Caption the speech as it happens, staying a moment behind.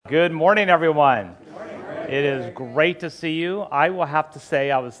Good morning, everyone. It is great to see you. I will have to say,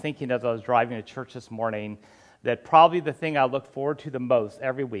 I was thinking as I was driving to church this morning that probably the thing I look forward to the most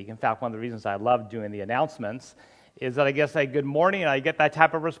every week, in fact, one of the reasons I love doing the announcements, is that I get say good morning and I get that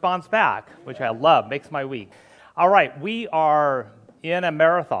type of response back, which I love, makes my week. All right, we are in a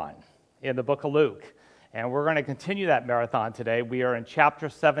marathon in the book of Luke, and we're going to continue that marathon today. We are in chapter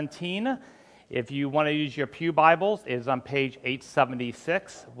 17. If you want to use your pew Bibles, it is on page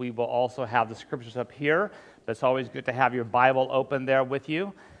 876. We will also have the scriptures up here, but it's always good to have your Bible open there with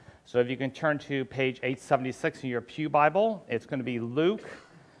you. So if you can turn to page 876 in your pew Bible, it's going to be Luke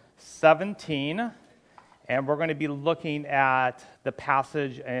 17, and we're going to be looking at the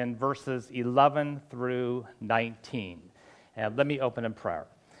passage in verses 11 through 19. And let me open in prayer.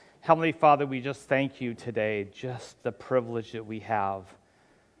 Heavenly Father, we just thank you today, just the privilege that we have,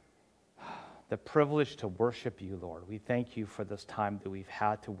 the privilege to worship you, Lord. We thank you for this time that we've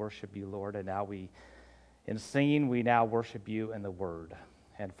had to worship you, Lord, and now in singing, we now worship you in the Word.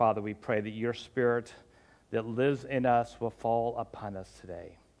 And Father, we pray that your Spirit that lives in us will fall upon us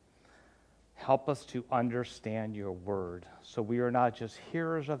today. Help us to understand your Word, so we are not just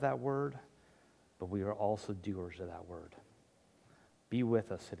hearers of that Word, but we are also doers of that Word. Be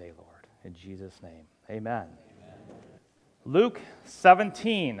with us today, Lord, in Jesus' name. Amen. Luke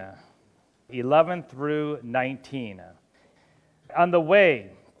 17, 11 through 19. On the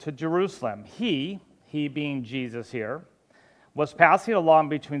way to Jerusalem, he being Jesus here, was passing along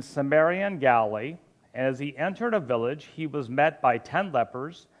between Samaria and Galilee, and as he entered a village, he was met by 10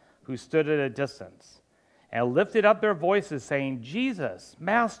 lepers who stood at a distance and lifted up their voices, saying, "Jesus,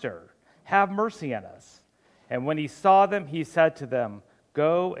 Master, have mercy on us." And when he saw them, he said to them,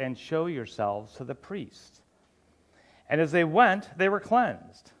 "Go and show yourselves to the priest." And as they went, they were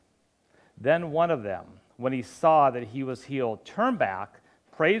cleansed. Then one of them, when he saw that he was healed, turned back,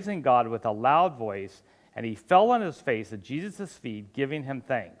 praising God with a loud voice, and he fell on his face at Jesus' feet, giving him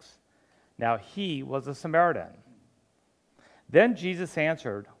thanks. Now he was a Samaritan. Then Jesus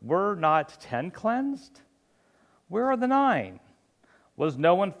answered, "Were not 10 cleansed? Where are the 9? Was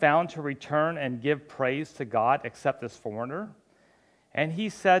no one found to return and give praise to God except this foreigner?" And he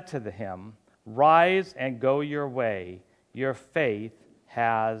said to him, "Rise and go your way. Your faith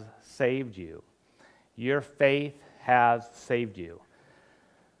has saved you." Your faith has saved you.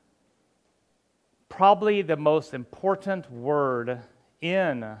 Probably the most important word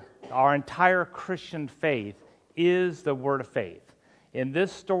in our entire Christian faith is the word of faith. In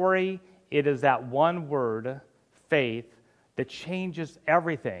this story, it is that one word, faith, that changes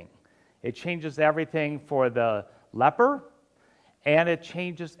everything. It changes everything for the leper, and it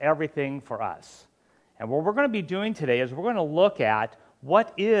changes everything for us. And what we're going to be doing today is we're going to look at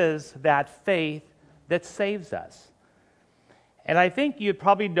what is that faith that saves us. And I think you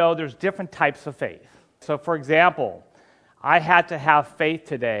probably know there's different types of faith. So for example, I had to have faith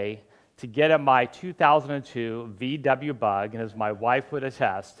today to get in my 2002 VW Bug, and as my wife would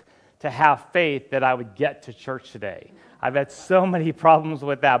attest, to have faith that I would get to church today. I've had so many problems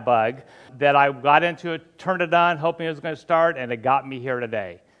with that bug that I got into it, turned it on, hoping it was going to start, and it got me here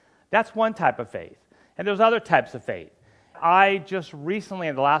today. That's one type of faith. And there's other types of faith. I just recently,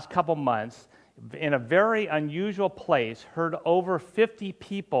 in the last couple months, in a very unusual place, heard over 50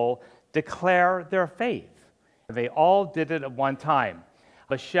 people declare their faith. They all did it at one time.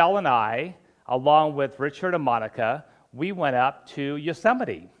 Michelle and I, along with Richard and Monica, we went up to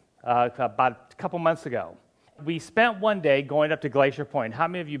Yosemite about a couple months ago. We spent one day going up to Glacier Point. How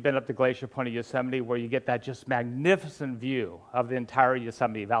many of you have been up to Glacier Point in Yosemite, where you get that just magnificent view of the entire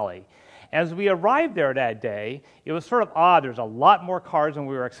Yosemite Valley? As we arrived there that day, it was sort of odd. There's a lot more cars than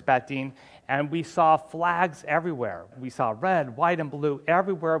we were expecting, and we saw flags everywhere. We saw red, white, and blue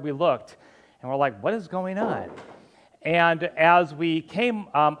everywhere we looked, and we're like, what is going on? And as we came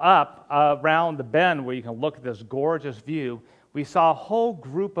up around the bend where you can look at this gorgeous view, we saw a whole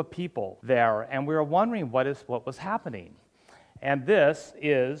group of people there, and we were wondering what was happening. And this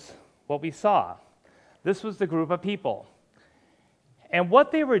is what we saw. This was the group of people. And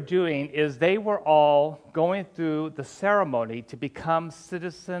what they were doing is they were all going through the ceremony to become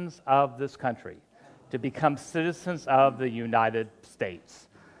citizens of this country, to become citizens of the United States.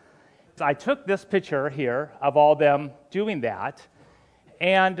 So I took this picture here of all them doing that,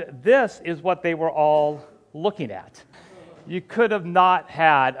 and this is what they were all looking at. You could have not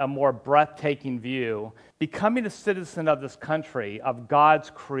had a more breathtaking view, becoming a citizen of this country, of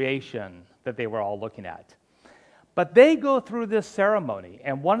God's creation that they were all looking at. But they go through this ceremony,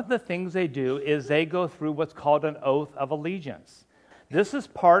 and one of the things they do is they go through what's called an oath of allegiance. This is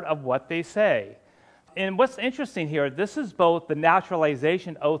part of what they say. And what's interesting here, this is both the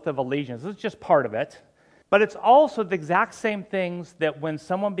naturalization oath of allegiance. This is just part of it. But it's also the exact same things that when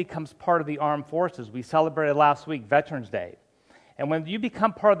someone becomes part of the armed forces, we celebrated last week, Veterans Day. And when you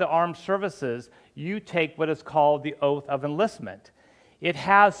become part of the armed services, you take what is called the oath of enlistment. It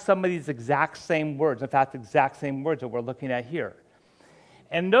has some of these exact same words, in fact, the exact same words that we're looking at here.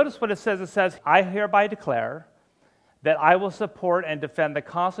 And notice what it says. It says, I hereby declare that I will support and defend the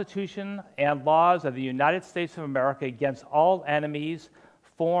Constitution and laws of the United States of America against all enemies,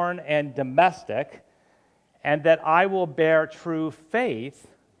 foreign and domestic, and that I will bear true faith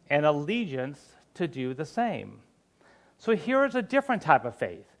and allegiance to do the same. So here is a different type of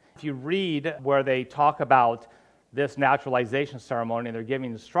faith. If you read where they talk about this naturalization ceremony and they're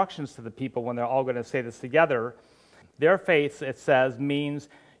giving instructions to the people when they're all going to say this together, their faith, it says, means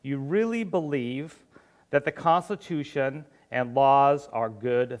you really believe that the Constitution and laws are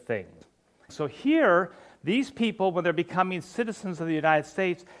good things. So here, these people, when they're becoming citizens of the United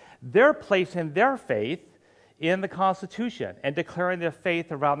States, they're placing their faith in the Constitution and declaring their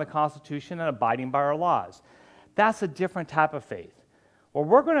faith around the Constitution and abiding by our laws. That's a different type of faith. What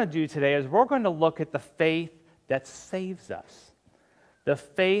we're going to do today is we're going to look at the faith that saves us, the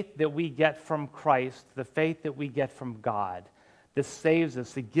faith that we get from Christ, the faith that we get from God, that saves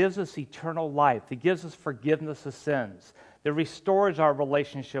us, that gives us eternal life, that gives us forgiveness of sins, that restores our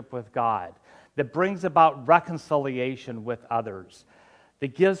relationship with God, that brings about reconciliation with others,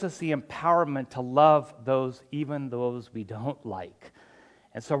 that gives us the empowerment to love those, even those we don't like.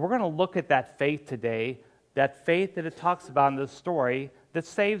 And so we're going to look at that faith today, that faith that it talks about in this story that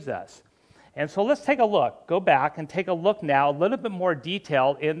saves us. And so let's take a look. Go back and take a look now, a little bit more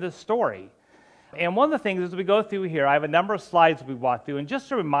detail in this story. And one of the things as we go through here, I have a number of slides we walk through. And just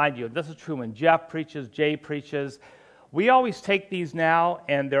to remind you, this is true when Jeff preaches, Jay preaches. We always take these now,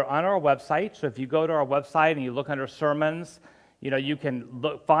 and they're on our website. So if you go to our website and you look under sermons, you can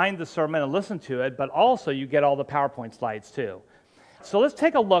find the sermon and listen to it, but also you get all the PowerPoint slides too. So let's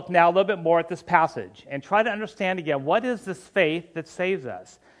take a look now a little bit more at this passage and try to understand again, what is this faith that saves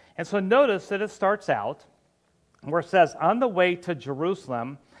us? And so notice that it starts out where it says, on the way to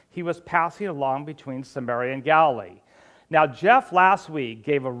Jerusalem, he was passing along between Samaria and Galilee. Now, Jeff last week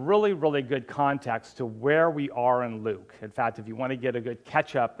gave a really, really good context to where we are in Luke. In fact, if you want to get a good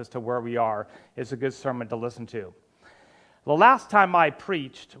catch-up as to where we are, it's a good sermon to listen to. The last time I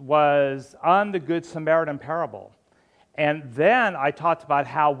preached was on the Good Samaritan parable. And then I talked about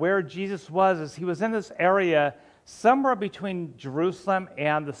how where Jesus was is he was in this area somewhere between Jerusalem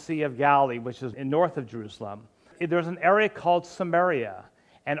and the Sea of Galilee, which is north of Jerusalem. There's an area called Samaria.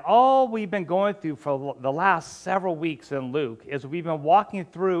 And all we've been going through for the last several weeks in Luke is we've been walking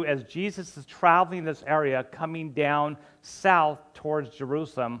through as Jesus is traveling this area, coming down south towards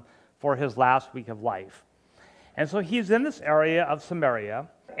Jerusalem for his last week of life. And so he's in this area of Samaria.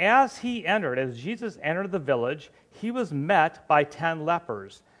 As Jesus entered the village, he was met by 10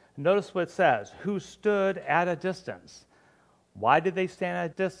 lepers. Notice what it says, who stood at a distance. Why did they stand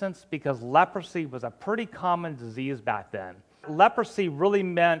at a distance? Because leprosy was a pretty common disease back then. Leprosy really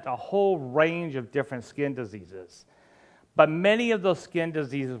meant a whole range of different skin diseases. But many of those skin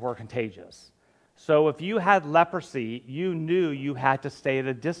diseases were contagious. So if you had leprosy, you knew you had to stay at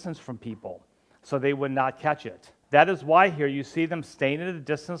a distance from people so they would not catch it. That is why here you see them staying at a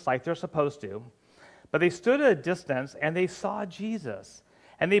distance like they're supposed to. But they stood at a distance and they saw Jesus.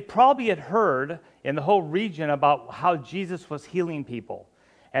 And they probably had heard in the whole region about how Jesus was healing people.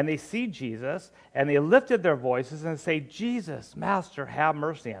 And they see Jesus, and they lifted their voices and say, Jesus, Master, have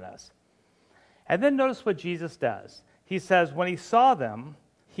mercy on us. And then notice what Jesus does. He says, when he saw them,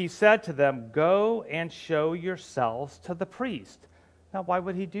 he said to them, go and show yourselves to the priest. Now, why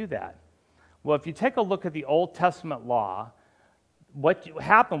would he do that? Well, if you take a look at the Old Testament law, what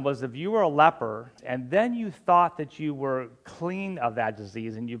happened was if you were a leper and then you thought that you were clean of that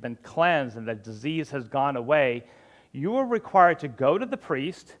disease and you've been cleansed and the disease has gone away, you were required to go to the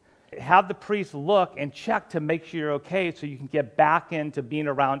priest, have the priest look and check to make sure you're okay so you can get back into being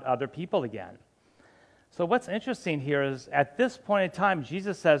around other people again. So what's interesting here is at this point in time,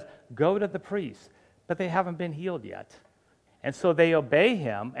 Jesus says, go to the priest, but they haven't been healed yet. And so they obey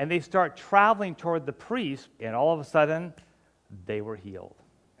him and they start traveling toward the priest, and all of a sudden, they were healed.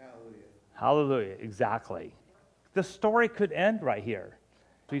 Hallelujah. Hallelujah, exactly. The story could end right here.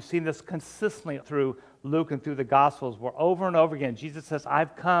 We've seen this consistently through Luke and through the Gospels, where over and over again, Jesus says,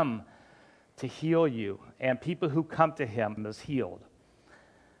 I've come to heal you, and people who come to him is healed.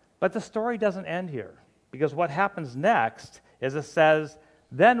 But the story doesn't end here, because what happens next is it says,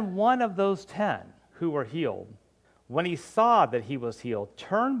 then one of those 10 who were healed, when he saw that he was healed,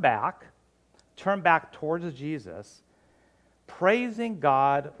 turned back turned back towards Jesus, praising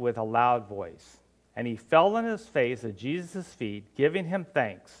God with a loud voice. And he fell on his face at Jesus' feet, giving him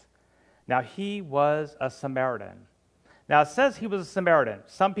thanks. Now he was a Samaritan. Now it says he was a Samaritan.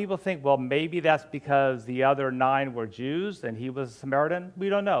 Some people think, well, maybe that's because the other 9 were Jews and he was a Samaritan. We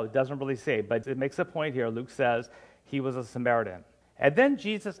don't know. It doesn't really say. But it makes a point here. Luke says he was a Samaritan. And then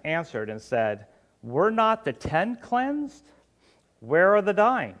Jesus answered and said, were not the 10 cleansed? Where are the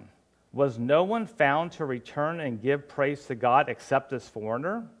 9? Was no one found to return and give praise to God except this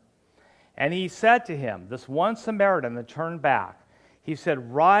foreigner? And he said to him, this one Samaritan that turned back, he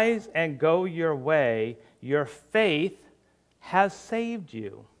said, rise and go your way. Your faith has saved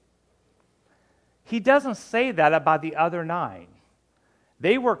you. He doesn't say that about the other 9.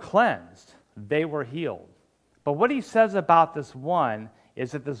 They were cleansed. They were healed. But what he says about this one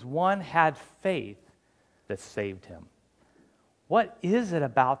is that this one had faith that saved him. What is it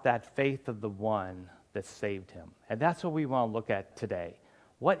about that faith of the one that saved him? And that's what we want to look at today.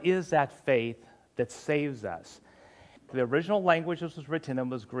 What is that faith that saves us? The original language this was written in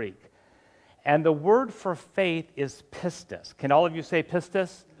was Greek. And the word for faith is pistis. Can all of you say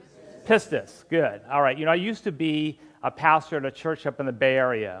pistis? Pistis. Good. All right. I used to be a pastor at a church up in the Bay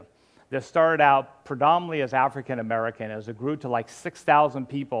Area that started out predominantly as African American. As it grew to like 6,000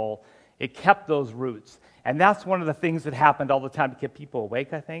 people, it kept those roots. And that's one of the things that happened all the time to keep people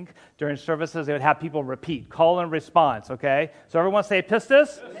awake, I think. During services, they would have people repeat, call and response, okay? So everyone say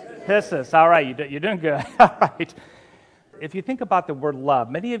pistis? Pistis. All right, you're doing good. All right. If you think about the word love,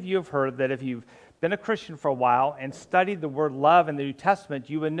 many of you have heard that if you've been a Christian for a while and studied the word love in the New Testament,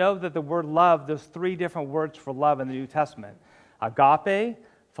 you would know that the word love, there's 3 different words for love in the New Testament. Agape,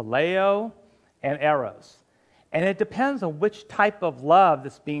 phileo, and eros. And it depends on which type of love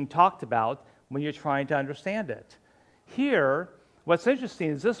that's being talked about when you're trying to understand it. Here, what's interesting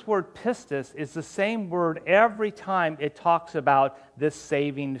is this word pistis is the same word every time it talks about this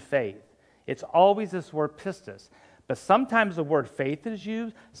saving faith. It's always this word pistis. But sometimes the word faith is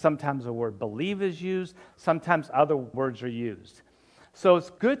used, sometimes the word believe is used, sometimes other words are used. So it's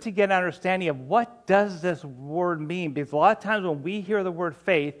good to get an understanding of what does this word mean, because a lot of times when we hear the word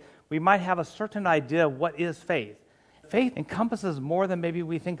faith, we might have a certain idea of what is faith. Faith encompasses more than maybe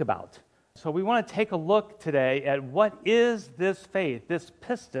we think about. So we want to take a look today at what is this faith, this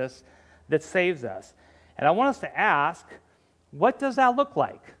pistis that saves us. And I want us to ask, what does that look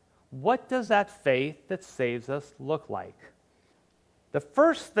like? What does that faith that saves us look like? The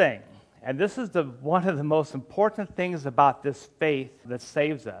first thing, and this is one of the most important things about this faith that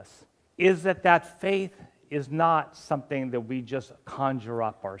saves us, is that faith is not something that we just conjure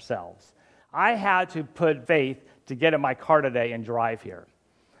up ourselves. I had to put faith to get in my car today and drive here.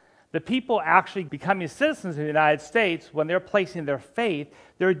 The people actually becoming citizens of the United States, when they're placing their faith,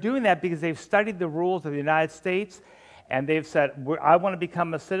 they're doing that because they've studied the rules of the United States, and they've said, I want to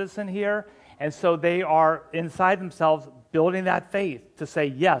become a citizen here, and so they are inside themselves building that faith to say,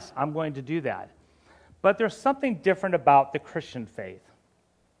 yes, I'm going to do that. But there's something different about the Christian faith.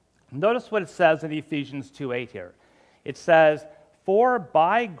 Notice what it says in Ephesians 2:8 here. It says, for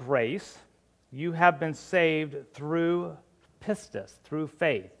by grace you have been saved through pistis, through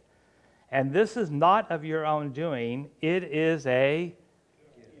faith. And this is not of your own doing, it is a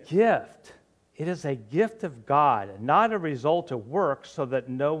gift. It is a gift of God, not a result of works, so that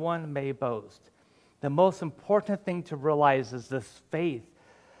no one may boast. The most important thing to realize is this faith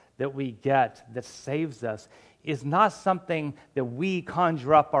that we get that saves us is not something that we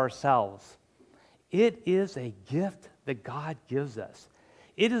conjure up ourselves. It is a gift that God gives us.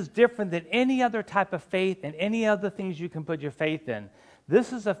 It is different than any other type of faith and any other things you can put your faith in.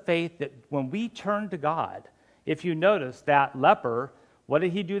 This is a faith that when we turn to God, if you notice that leper, what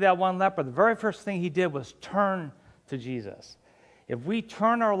did he do, that one leper? The very first thing he did was turn to Jesus. If we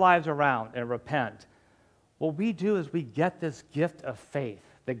turn our lives around and repent, what we do is we get this gift of faith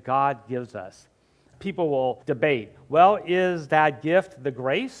that God gives us. People will debate, well, is that gift the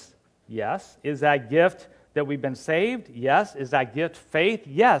grace? Yes. Is that gift that we've been saved? Yes. Is that gift faith?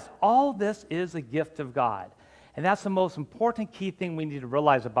 Yes. All this is a gift of God. And that's the most important key thing we need to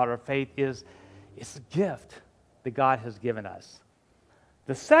realize about our faith is it's a gift that God has given us.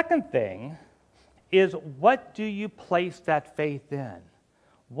 The second thing is, what do you place that faith in?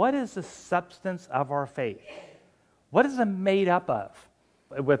 What is the substance of our faith? What is it made up of?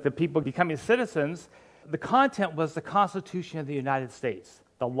 With the people becoming citizens, the content was the Constitution of the United States,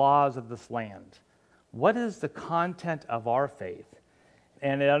 the laws of this land. What is the content of our faith?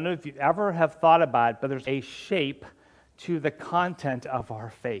 And I don't know if you ever have thought about it, but there's a shape to the content of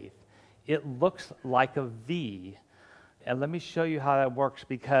our faith. It looks like a V. And let me show you how that works,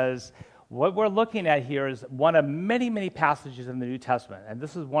 because What we're looking at here is one of many, many passages in the New Testament, and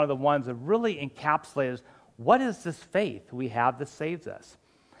this is one of the ones that really encapsulates what is this faith we have that saves us.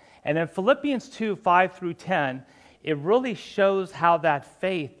 And in Philippians 2, 5 through 10, it really shows how that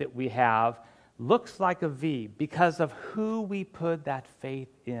faith that we have looks like a V because of who we put that faith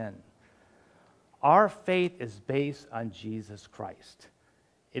in. Our faith is based on Jesus Christ.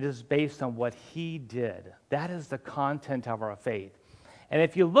 It is based on what he did. That is the content of our faith. And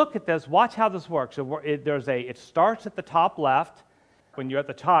if you look at this, watch how this works. It starts at the top left. When you're at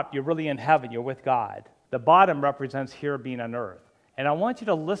the top, you're really in heaven. You're with God. The bottom represents here being on earth. And I want you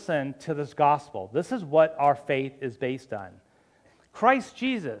to listen to this gospel. This is what our faith is based on. Christ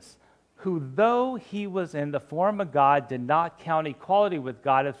Jesus, who though he was in the form of God, did not count equality with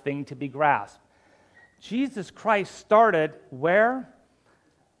God a thing to be grasped. Jesus Christ started where?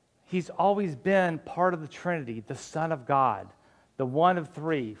 He's always been part of the Trinity, the Son of God, the one of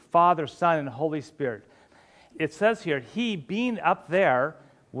three, Father, Son, and Holy Spirit. It says here, he being up there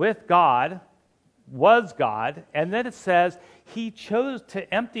with God, was God, and then it says he chose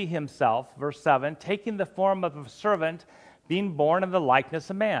to empty himself, verse 7, taking the form of a servant, being born in the likeness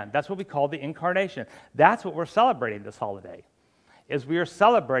of man. That's what we call the incarnation. That's what we're celebrating this holiday, is we are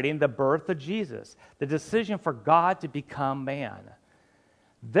celebrating the birth of Jesus, the decision for God to become man.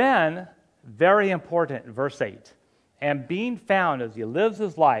 Then, very important, verse 8, and being found as he lives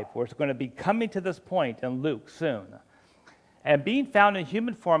his life, we're going to be coming to this point in Luke soon, and being found in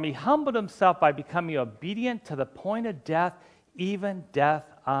human form, he humbled himself by becoming obedient to the point of death, even death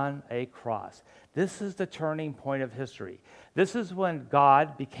on a cross. This is the turning point of history. This is when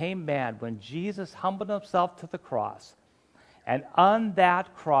God became man, when Jesus humbled himself to the cross, and on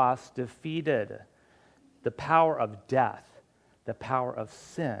that cross defeated the power of death, the power of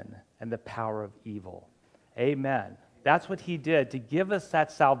sin, and the power of evil. Amen. That's what he did to give us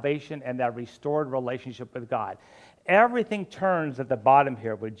that salvation and that restored relationship with God. Everything turns at the bottom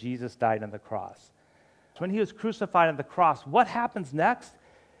here where Jesus died on the cross. When he was crucified on the cross, what happens next?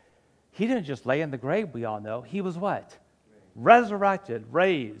 He didn't just lay in the grave, we all know. He was what? Resurrected,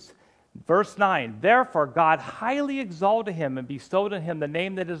 raised. Verse 9, therefore God highly exalted him and bestowed on him the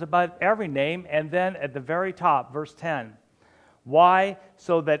name that is above every name. And then at the very top, verse 10, why?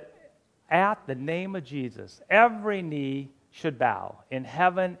 So that at the name of Jesus, every knee should bow in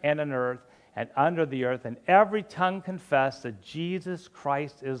heaven and on earth and under the earth, and every tongue confess that Jesus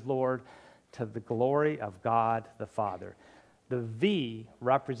Christ is Lord, to the glory of God the Father. The V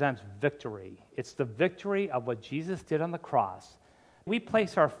represents victory. It's the victory of what Jesus did on the cross. We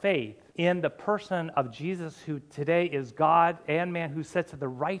place our faith in the person of Jesus, who today is God and man, who sits at the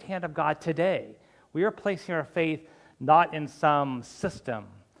right hand of God today. We are placing our faith not in some system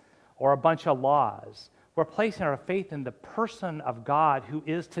or a bunch of laws. We're placing our faith in the person of God, who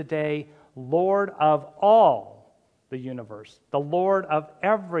is today Lord of all the universe, the Lord of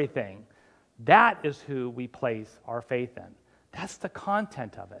everything. That is who we place our faith in. That's the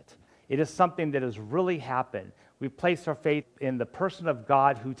content of it. It is something that has really happened. We place our faith in the person of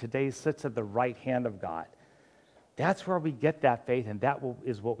God, who today sits at the right hand of God. That's where we get that faith, and that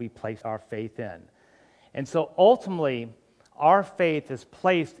is what we place our faith in. And so ultimately, our faith is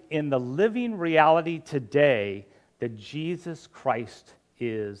placed in the living reality today that Jesus Christ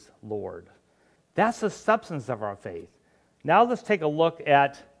is Lord. That's the substance of our faith. Now let's take a look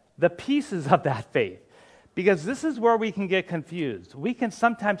at the pieces of that faith, because this is where we can get confused. We can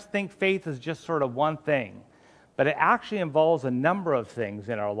sometimes think faith is just sort of one thing, but it actually involves a number of things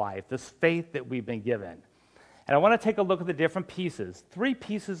in our life, this faith that we've been given. And I want to take a look at the different pieces. 3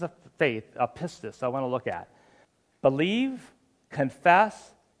 pieces of faith, pistis, I want to look at. Believe,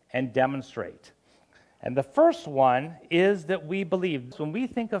 confess, and demonstrate. And the first one is that we believe. When we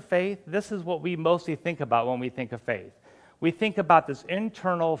think of faith, this is what we mostly think about when we think of faith. We think about this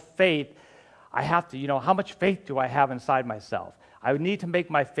internal faith. I have to, how much faith do I have inside myself? I need to make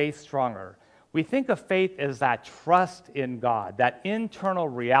my faith stronger. We think of faith as that trust in God, that internal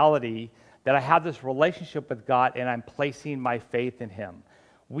reality that I have this relationship with God and I'm placing my faith in him.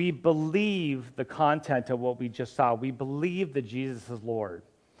 We believe the content of what we just saw. We believe that Jesus is Lord.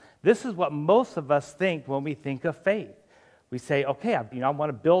 This is what most of us think when we think of faith. We say, okay, I want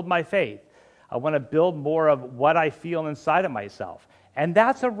to build my faith. I want to build more of what I feel inside of myself. And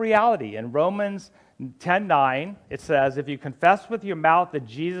that's a reality. In Romans 10:9, it says, if you confess with your mouth that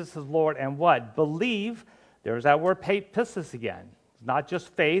Jesus is Lord and what? Believe, there's that word pistis again. It's not just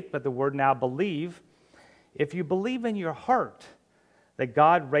faith, but the word now believe. If you believe in your heart that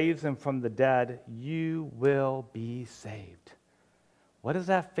God raised him from the dead, you will be saved. What does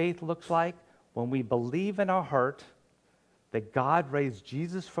that faith look like? When we believe in our heart that God raised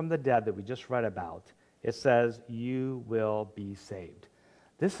Jesus from the dead that we just read about, it says, you will be saved.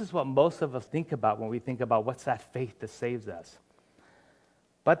 This is what most of us think about when we think about what's that faith that saves us.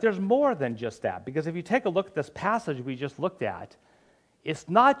 But there's more than just that, because if you take a look at this passage we just looked at, it's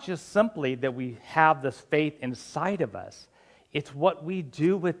not just simply that we have this faith inside of us. It's what we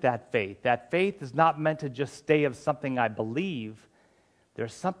do with that faith. That faith is not meant to just stay of something I believe.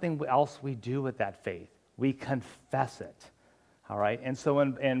 There's something else we do with that faith. We confess it. All right? And so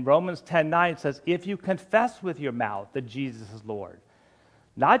in Romans 10:9 it says, if you confess with your mouth that Jesus is Lord,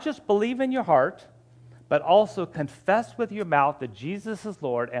 not just believe in your heart, but also confess with your mouth that Jesus is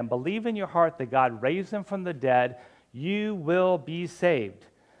Lord and believe in your heart that God raised him from the dead, you will be saved.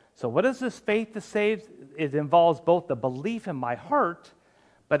 So what is this faith that saves? It involves both the belief in my heart,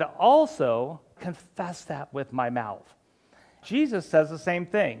 but also confess that with my mouth. Jesus says the same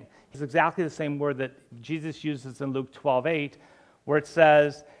thing. It's exactly the same word that Jesus uses in Luke 12:8, where it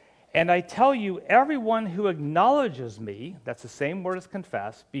says, and I tell you, everyone who acknowledges me, that's the same word as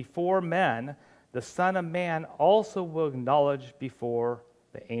confess, before men, the Son of Man also will acknowledge before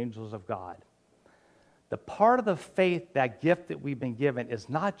the angels of God. The part of the faith, that gift that we've been given, is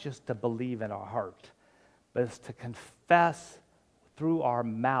not just to believe in our heart, but it's to confess through our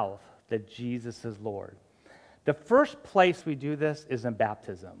mouth that Jesus is Lord. The first place we do this is in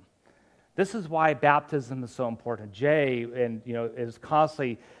baptism. This is why baptism is so important. Jay is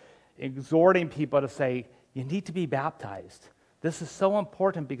constantly exhorting people to say, you need to be baptized. This is so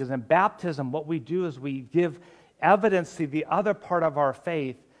important because in baptism, what we do is we give evidence to the other part of our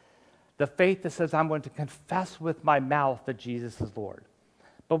faith, the faith that says, I'm going to confess with my mouth that Jesus is Lord.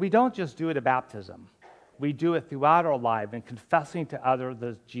 But we don't just do it at baptism. We do it throughout our life in confessing to others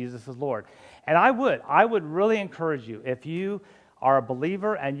that Jesus is Lord. And I would really encourage you, if you are a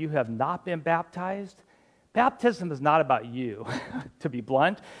believer and you have not been baptized, baptism is not about you, to be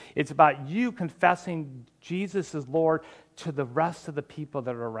blunt. It's about you confessing Jesus is Lord to the rest of the people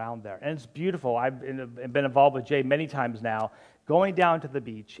that are around there. And it's beautiful. I've been involved with Jay many times now, going down to the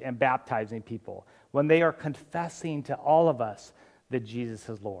beach and baptizing people when they are confessing to all of us that Jesus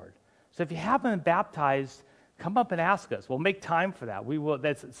is Lord. So if you haven't been baptized, come up and ask us. We'll make time for that. We will.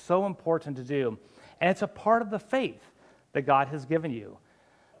 That's so important to do. And it's a part of the faith that God has given you.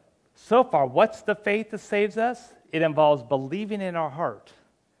 So far, what's the faith that saves us? It involves believing in our heart.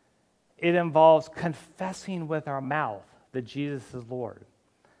 It involves confessing with our mouth that Jesus is Lord.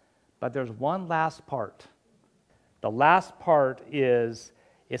 But there's one last part. The last part is,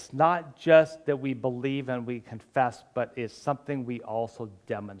 it's not just that we believe and we confess, but it's something we also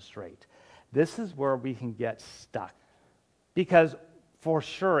demonstrate. This is where we can get stuck. Because for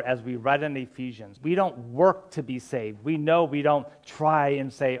sure, as we read in Ephesians, we don't work to be saved. We know we don't try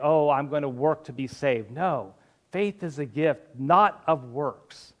and say, oh, I'm going to work to be saved. No, faith is a gift, not of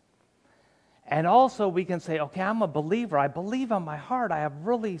works. And also we can say, okay, I'm a believer. I believe in my heart.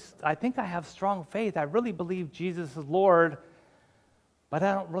 I think I have strong faith. I really believe Jesus is Lord, but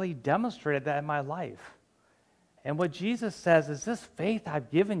I don't really demonstrate that in my life. And what Jesus says is this faith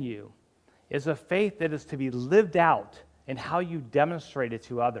I've given you is a faith that is to be lived out in how you demonstrate it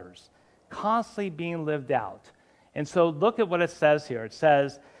to others, constantly being lived out. And so look at what it says here. It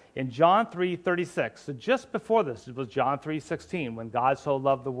says in John 3:36, so just before this, it was John 3:16, when God so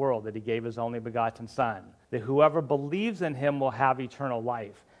loved the world that he gave his only begotten Son, that whoever believes in him will have eternal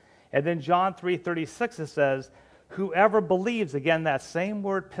life. And then John 3:36, it says, whoever believes, again, that same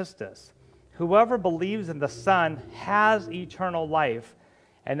word pistis, whoever believes in the Son has eternal life.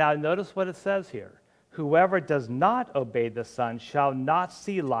 And now notice what it says here. Whoever does not obey the Son shall not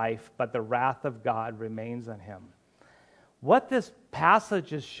see life, but the wrath of God remains on him. What this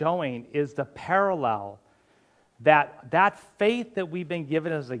passage is showing is the parallel that faith that we've been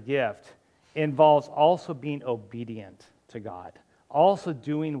given as a gift involves also being obedient to God, also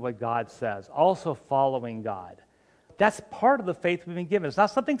doing what God says, also following God. That's part of the faith we've been given. It's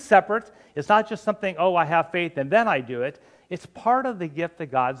not something separate. It's not just something, oh, I have faith and then I do it. It's part of the gift that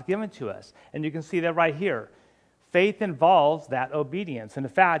God's given to us. And you can see that right here. Faith involves that obedience. And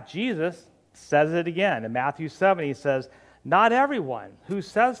in fact, Jesus says it again. In Matthew 7, he says, not everyone who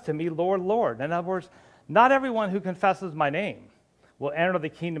says to me, Lord, Lord. In other words, not everyone who confesses my name will enter the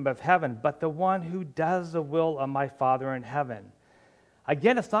kingdom of heaven, but the one who does the will of my Father in heaven.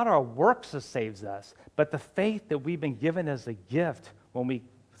 Again, it's not our works that saves us, but the faith that we've been given as a gift when we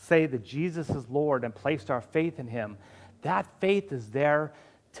say that Jesus is Lord and placed our faith in him. That faith is there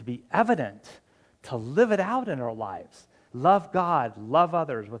to be evident, to live it out in our lives. Love God, love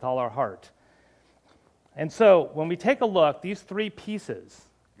others with all our heart. And so when we take a look, these three pieces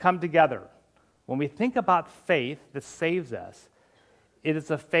come together When we think about faith that saves us, it is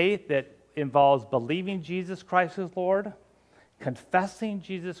a faith that involves believing Jesus Christ as Lord, confessing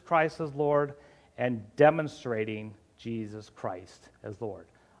Jesus Christ as Lord, and demonstrating Jesus Christ as Lord.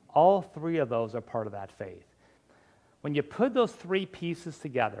 All three of those are part of that faith. When you put those three pieces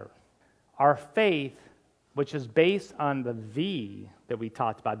together, our faith, which is based on the V that we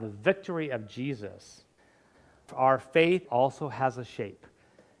talked about, the victory of Jesus, our faith also has a shape.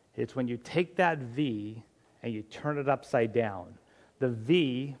 It's when you take that V and you turn it upside down. The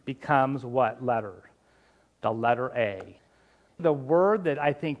V becomes what letter? The letter A. The word that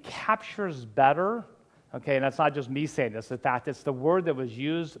I think captures better, okay, and that's not just me saying this, in fact, it's the word that was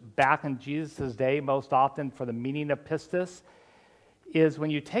used back in Jesus' day most often for the meaning of pistis, is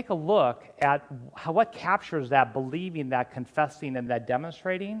when you take a look at what captures that believing, that confessing, and that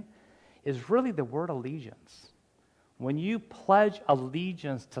demonstrating, is really the word allegiance. When you pledge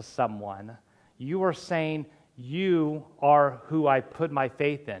allegiance to someone, you are saying, you are who I put my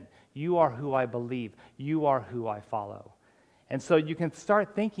faith in. You are who I believe. You are who I follow. And so you can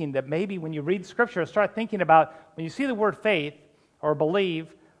start thinking that maybe when you read Scripture, start thinking about when you see the word faith or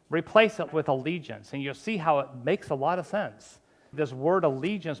believe, replace it with allegiance, and you'll see how it makes a lot of sense. This word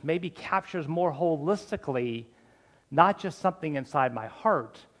allegiance maybe captures more holistically not just something inside my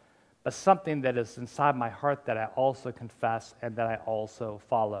heart, but something that is inside my heart that I also confess and that I also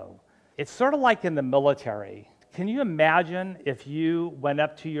follow. It's sort of like in the military. Can you imagine if you went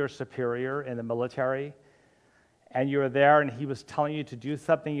up to your superior in the military and you were there and he was telling you to do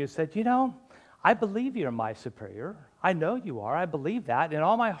something, you said, I believe you're my superior. I know you are. I believe that. In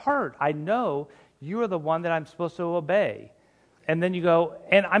all my heart, I know you are the one that I'm supposed to obey. And then you go,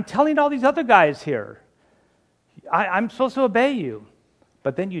 and I'm telling all these other guys here, I'm supposed to obey you.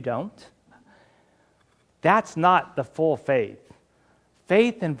 But then you don't. That's not the full faith.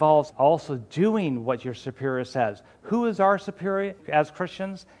 Faith involves also doing what your superior says. Who is our superior as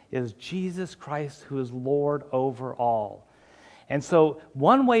Christians? It is Jesus Christ, who is Lord over all. And so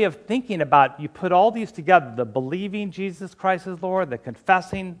one way of thinking about, you put all these together, the believing Jesus Christ is Lord, the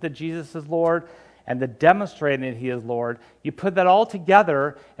confessing that Jesus is Lord, and the demonstrating that he is Lord, you put that all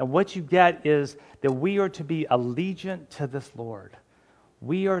together, and what you get is that we are to be allegiant to this Lord.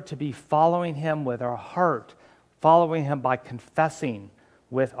 We are to be following him with our heart, following him by confessing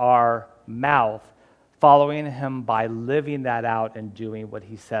with our mouth, following him by living that out and doing what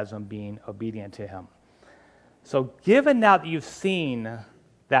he says and being obedient to him. So given now that you've seen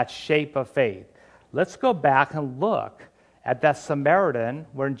that shape of faith, let's go back and look at that Samaritan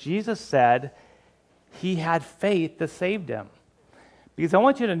where Jesus said he had faith that saved him. Because I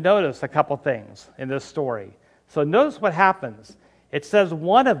want you to notice a couple things in this story. So notice what happens. It says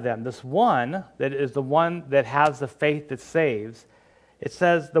one of them, this one that is the one that has the faith that saves, it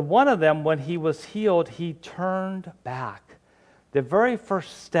says the one of them, when he was healed, he turned back. The very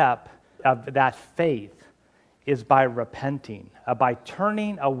first step of that faith is by repenting, by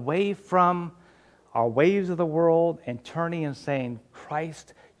turning away from our ways of the world and turning and saying,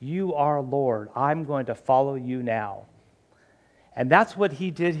 Christ, you are Lord. I'm going to follow you now. And that's what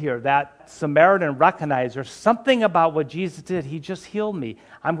he did here. That Samaritan recognized there's something about what Jesus did. He just healed me.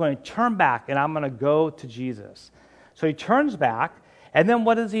 I'm going to turn back and I'm going to go to Jesus. So he turns back, and then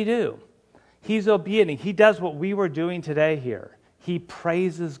what does he do? He's obedient. He does what we were doing today here. He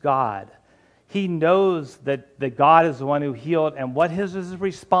praises God. He knows that God is the one who healed. And what is his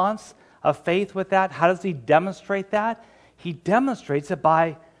response of faith with that? How does he demonstrate that? He demonstrates it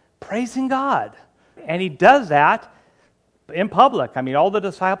by praising God. And he does that in public. I mean, all the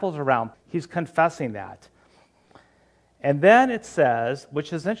disciples around, he's confessing that. And then it says,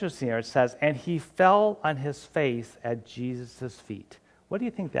 which is interesting here, it says, and he fell on his face at Jesus' feet. What do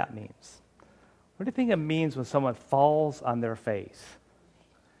you think that means? What do you think it means when someone falls on their face?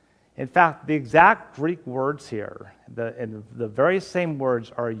 In fact, the exact Greek words here, the very same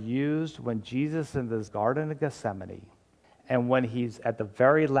words are used when Jesus in this Garden of Gethsemane, and when he's at the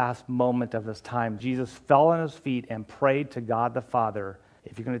very last moment of his time, Jesus fell on his feet and prayed to God the Father,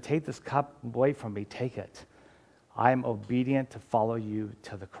 if you're going to take this cup away from me, take it. I am obedient to follow you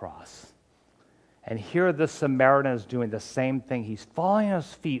to the cross. And here this Samaritan is doing the same thing. He's falling on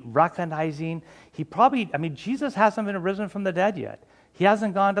his feet, recognizing Jesus hasn't been risen from the dead yet. He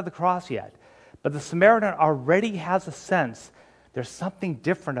hasn't gone to the cross yet. But the Samaritan already has a sense there's something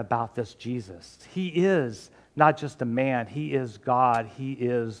different about this Jesus. He is not just a man. He is God. He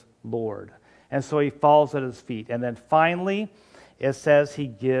is Lord. And so he falls at his feet. And then finally, it says he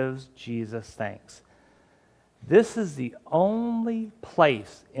gives Jesus thanks. This is the only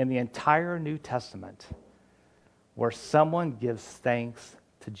place in the entire New Testament where someone gives thanks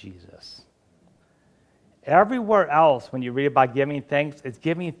to Jesus. Everywhere else, when you read about giving thanks, it's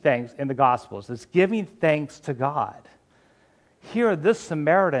giving thanks in the Gospels. It's giving thanks to God. Here, this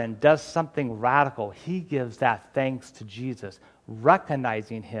Samaritan does something radical. He gives that thanks to Jesus,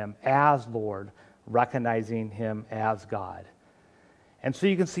 recognizing him as Lord, recognizing him as God. And so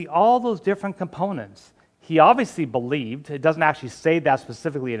you can see all those different components. He obviously believed. It doesn't actually say that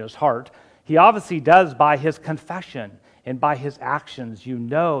specifically in his heart. He obviously does by his confession and by his actions. You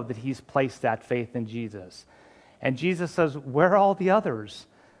know that he's placed that faith in Jesus. And Jesus says, where are all the others?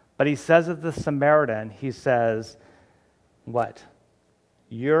 But he says of the Samaritan, he says, what?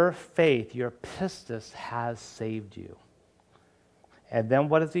 Your faith, your pistis has saved you. And then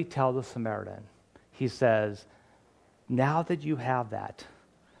what does he tell the Samaritan? He says, now that you have that,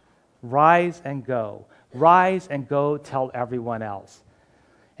 rise and go. Rise and go tell everyone else.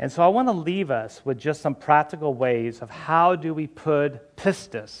 And so I want to leave us with just some practical ways of how do we put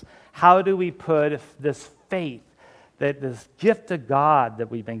pistis, how do we put this faith, this gift of God that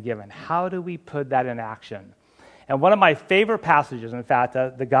we've been given, how do we put that in action? And one of my favorite passages, in fact,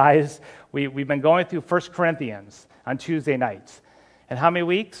 the guys, we've been going through 1 Corinthians on Tuesday nights. And how many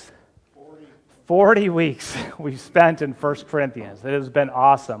weeks? 40 weeks we've spent in 1 Corinthians. It has been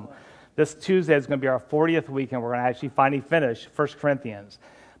awesome. This Tuesday is going to be our 40th week, and we're going to actually finally finish 1 Corinthians.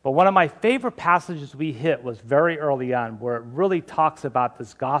 But one of my favorite passages we hit was very early on, where it really talks about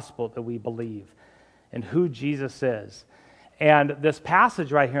this gospel that we believe and who Jesus is. And this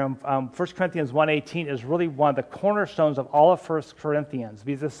passage right here in 1 Corinthians 1:18 is really one of the cornerstones of all of 1 Corinthians,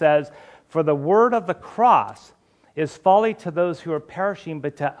 because it says, for the word of the cross is folly to those who are perishing,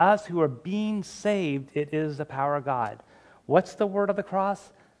 but to us who are being saved, it is the power of God. What's the word of the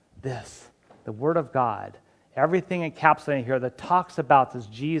cross? This, the word of God. Everything encapsulated here that talks about this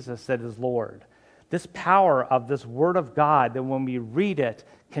Jesus that is Lord. This power of this word of God that when we read it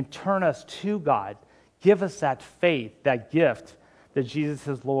can turn us to God, give us that faith, that gift that Jesus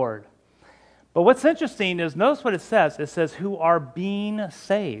is Lord. But what's interesting is, notice what it says. It says, who are being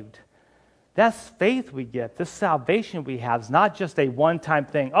saved. That's faith we get. This salvation we have is not just a one-time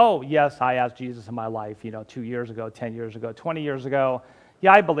thing. Oh, yes, I asked Jesus in my life, 2 years ago, 10 years ago, 20 years ago.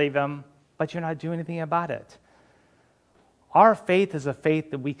 Yeah, I believe him, but you're not doing anything about it. Our faith is a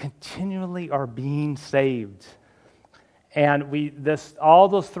faith that we continually are being saved. And all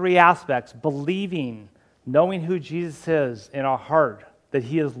those three aspects, believing, knowing who Jesus is in our heart, that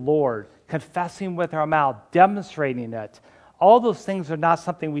he is Lord, confessing with our mouth, demonstrating it, all those things are not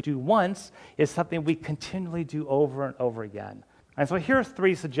something we do once, it's something we continually do over and over again. And so here's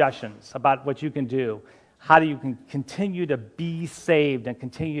 3 suggestions about what you can do. How you can continue to be saved and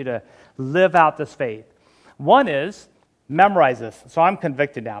continue to live out this faith. One is, memorize this. So I'm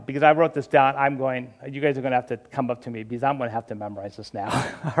convicted now because I wrote this down. You guys are going to have to come up to me because I'm going to have to memorize this now.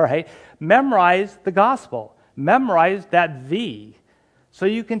 All right? Memorize the gospel. Memorize that V. So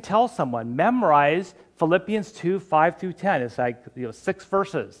you can tell someone. Memorize Philippians 2, 5 through 10. It's like 6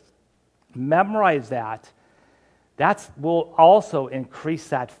 verses. Memorize that. That will also increase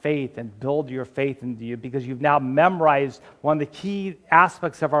that faith and build your faith into you because you've now memorized one of the key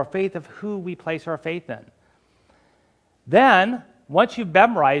aspects of our faith of who we place our faith in. Then, once you've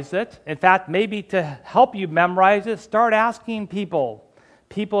memorized it, in fact, maybe to help you memorize it, start asking people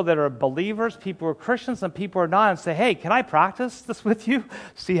that are believers, people who are Christians, and people who are not, and say, hey, can I practice this with you?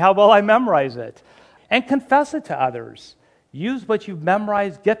 See how well I memorize it. And confess it to others. Use what you've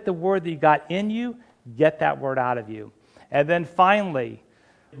memorized, get the word that you got in you, get that word out of you. And then finally,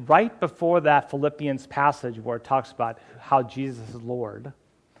 right before that Philippians passage where it talks about how Jesus is Lord,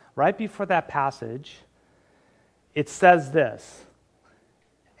 right before that passage, it says this.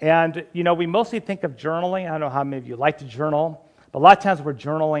 And, we mostly think of journaling. I don't know how many of you like to journal, but a lot of times we're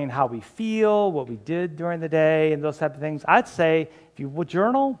journaling how we feel, what we did during the day, and those type of things. I'd say if you would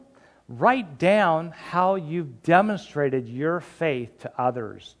journal, write down how you've demonstrated your faith to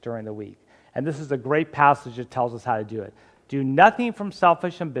others during the week. And this is a great passage that tells us how to do it. Do nothing from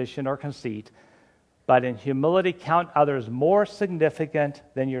selfish ambition or conceit, but in humility count others more significant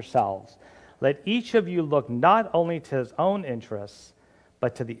than yourselves. Let each of you look not only to his own interests,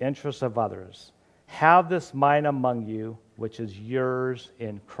 but to the interests of others. Have this mind among you, which is yours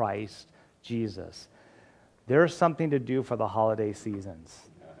in Christ Jesus. There's something to do for the holiday seasons.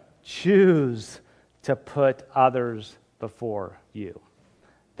 Choose to put others before you.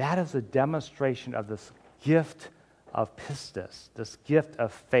 That is a demonstration of this gift of pistis, this gift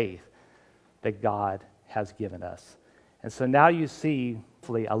of faith that God has given us. And so now you see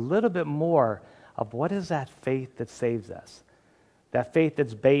a little bit more of what is that faith that saves us. That faith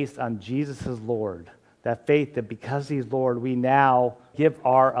that's based on Jesus as Lord. That faith that because he's Lord, we now give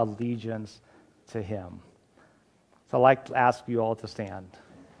our allegiance to him. So I'd like to ask you all to stand.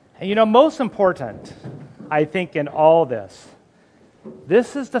 And most important, I think in all this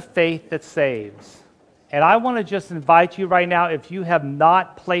is the faith that saves. And I want to just invite you right now, if you have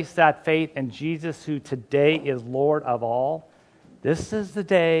not placed that faith in Jesus, who today is Lord of all, this is the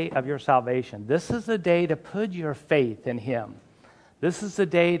day of your salvation. This is the day to put your faith in Him. This is the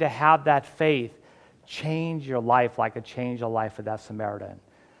day to have that faith change your life like it changed the life of that Samaritan.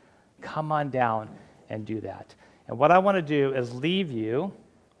 Come on down and do that. And what I want to do is leave you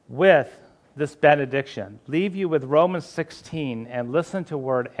with this benediction. Leave you with Romans 16 and listen to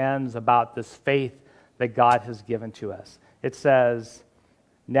where it ends about this faith that God has given to us. It says,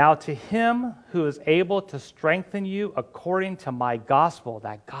 "Now to Him who is able to strengthen you according to my gospel,"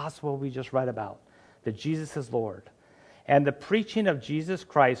 that gospel we just read about, that Jesus is Lord, "and the preaching of Jesus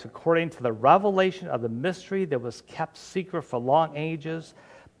Christ according to the revelation of the mystery that was kept secret for long ages,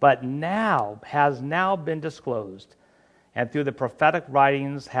 but has now been disclosed, and through the prophetic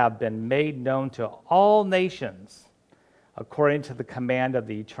writings have been made known to all nations, according to the command of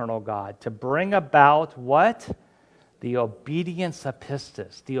the eternal God, to bring about" what? "The obedience of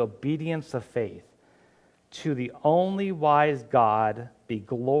pistis," the obedience of faith. "To the only wise God be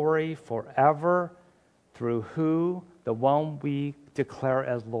glory forever, through who, the one we declare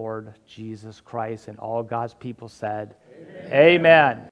as Lord, Jesus Christ." And all God's people said, Amen. Amen.